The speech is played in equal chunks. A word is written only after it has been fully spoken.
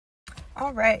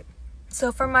All right.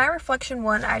 So for my reflection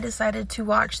one, I decided to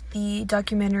watch the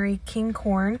documentary King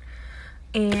Corn,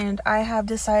 and I have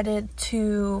decided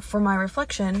to, for my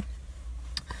reflection,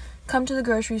 come to the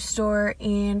grocery store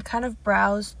and kind of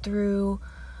browse through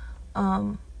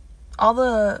all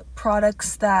the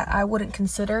products that I wouldn't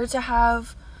consider to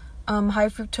have high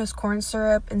fructose corn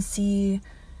syrup, and see,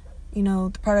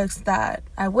 the products that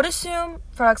I would assume,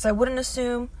 products I wouldn't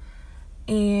assume,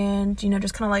 and,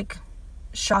 just kind of like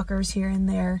shockers here and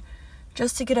there,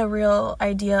 just to get a real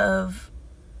idea of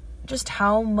just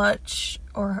how much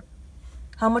of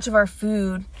our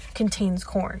food contains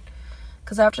corn.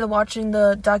 Because after watching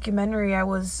the documentary,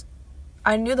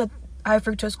 I knew that high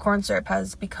fructose corn syrup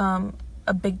has become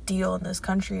a big deal in this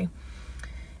country,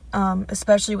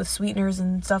 especially with sweeteners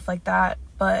and stuff like that.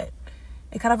 But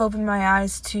it kind of opened my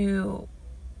eyes to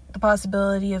the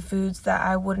possibility of foods that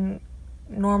I wouldn't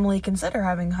normally consider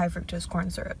having high fructose corn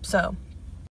syrup. So,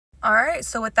 alright,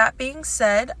 so with that being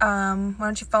said, why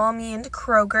don't you follow me into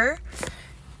Kroger,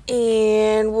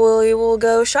 and we will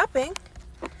go shopping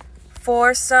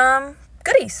for some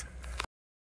goodies.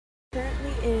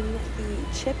 Currently in the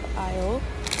chip aisle.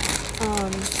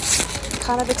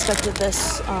 Kind of expected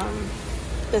this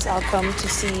outcome, to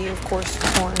see, of course,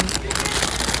 corn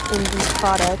in these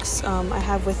products. I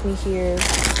have with me here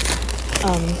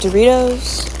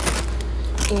Doritos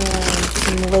and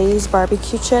some Lay's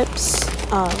barbecue chips.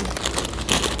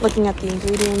 Looking at the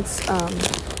ingredients,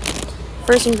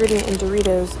 first ingredient in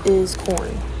Doritos is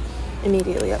corn,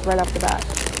 immediately, right off the bat.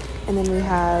 And then we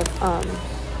have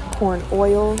corn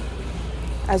oil,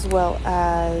 as well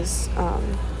as,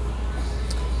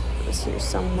 it was here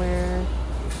somewhere,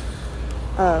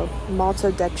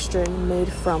 maltodextrin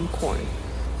made from corn.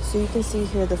 So you can see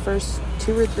here the first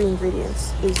 2 or 3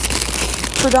 ingredients is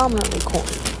predominantly corn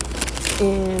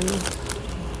in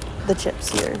the chips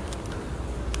here.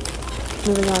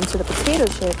 Moving on to the potato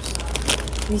chips,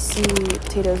 we see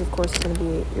potatoes, of course, is going to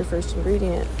be your first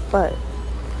ingredient, but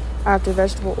after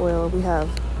vegetable oil, we have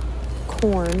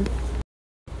corn.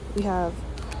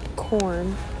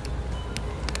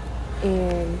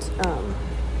 And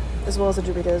as well as the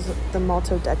Doritos, the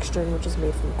maltodextrin, which is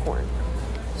made from corn.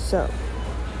 So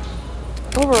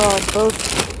overall,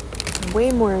 both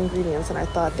way more ingredients than I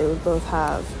thought they would both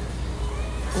have,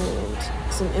 and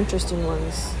some interesting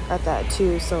ones at that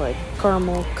too. So like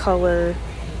caramel color,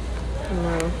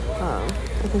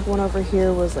 I think one over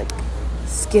here was like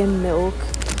skim milk.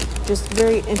 Just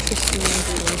very interesting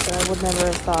ingredients that I would never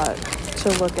have thought to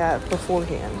look at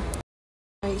beforehand.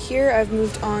 Right here, I've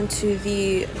moved on to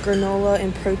the granola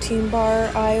and protein bar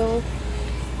aisle,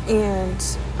 and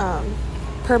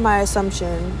per my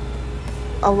assumption,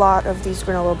 a lot of these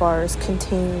granola bars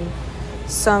contain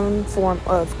some form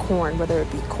of corn, whether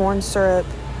it be corn syrup,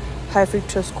 high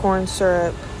fructose corn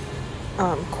syrup,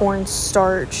 corn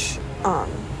starch,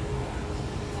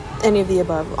 any of the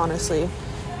above, honestly.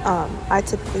 I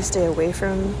typically stay away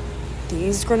from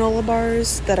these granola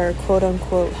bars that are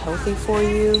quote-unquote healthy for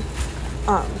you,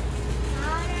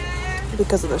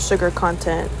 because of the sugar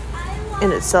content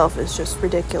in itself is just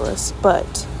ridiculous.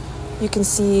 But you can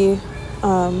see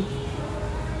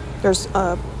there's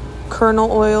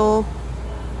kernel oil,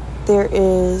 there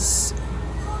is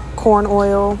corn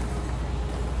oil,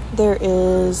 there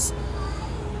is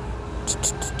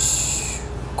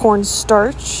corn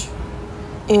starch,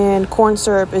 and corn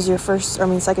syrup is your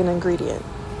second ingredient.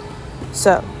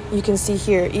 So you can see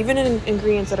here, even in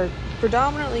ingredients that are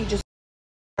predominantly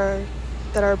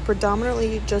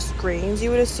just grains, you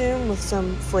would assume, with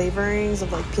some flavorings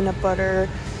of like peanut butter,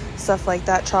 stuff like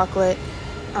that, chocolate,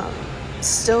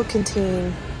 still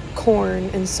contain corn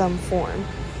in some form.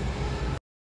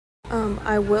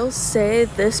 I will say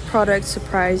this product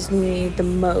surprised me the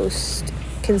most,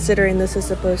 considering this is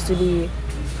supposed to be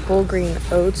whole grain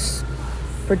oats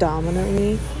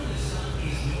predominantly.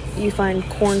 You find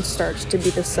cornstarch to be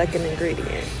the second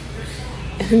ingredient,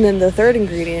 and then the third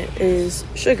ingredient is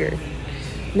sugar.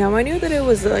 Now, I knew that it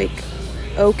was like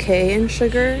okay in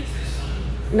sugar,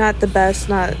 not the best,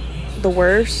 not the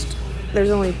worst. There's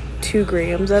only 2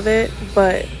 grams of it,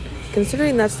 but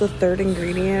considering that's the third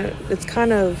ingredient, that's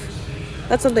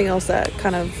something else that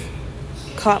kind of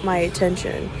caught my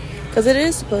attention, because it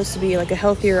is supposed to be like a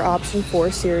healthier option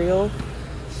for cereal,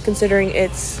 considering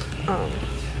it's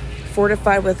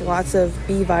fortified with lots of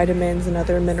B vitamins and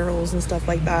other minerals and stuff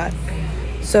like that.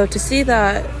 So to see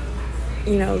that,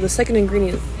 the second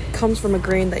ingredient comes from a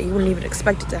grain that you wouldn't even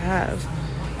expect it to have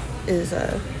is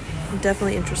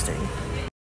definitely interesting.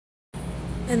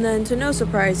 And then, to no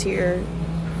surprise here,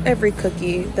 every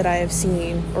cookie that I have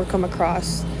seen or come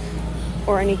across,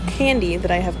 or any candy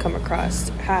that I have come across,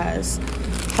 has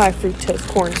high fructose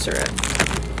corn syrup,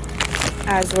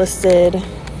 as listed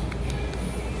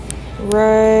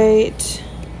right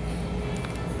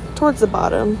towards the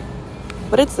bottom,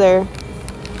 but it's there.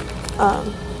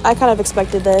 I kind of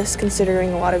expected this,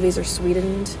 considering a lot of these are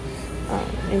sweetened,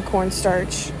 and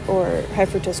cornstarch, or high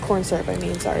fructose corn syrup,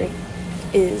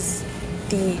 is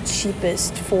the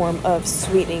cheapest form of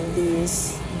sweetening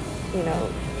these,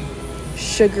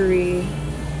 sugary,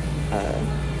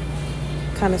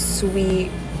 kind of sweet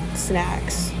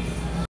snacks.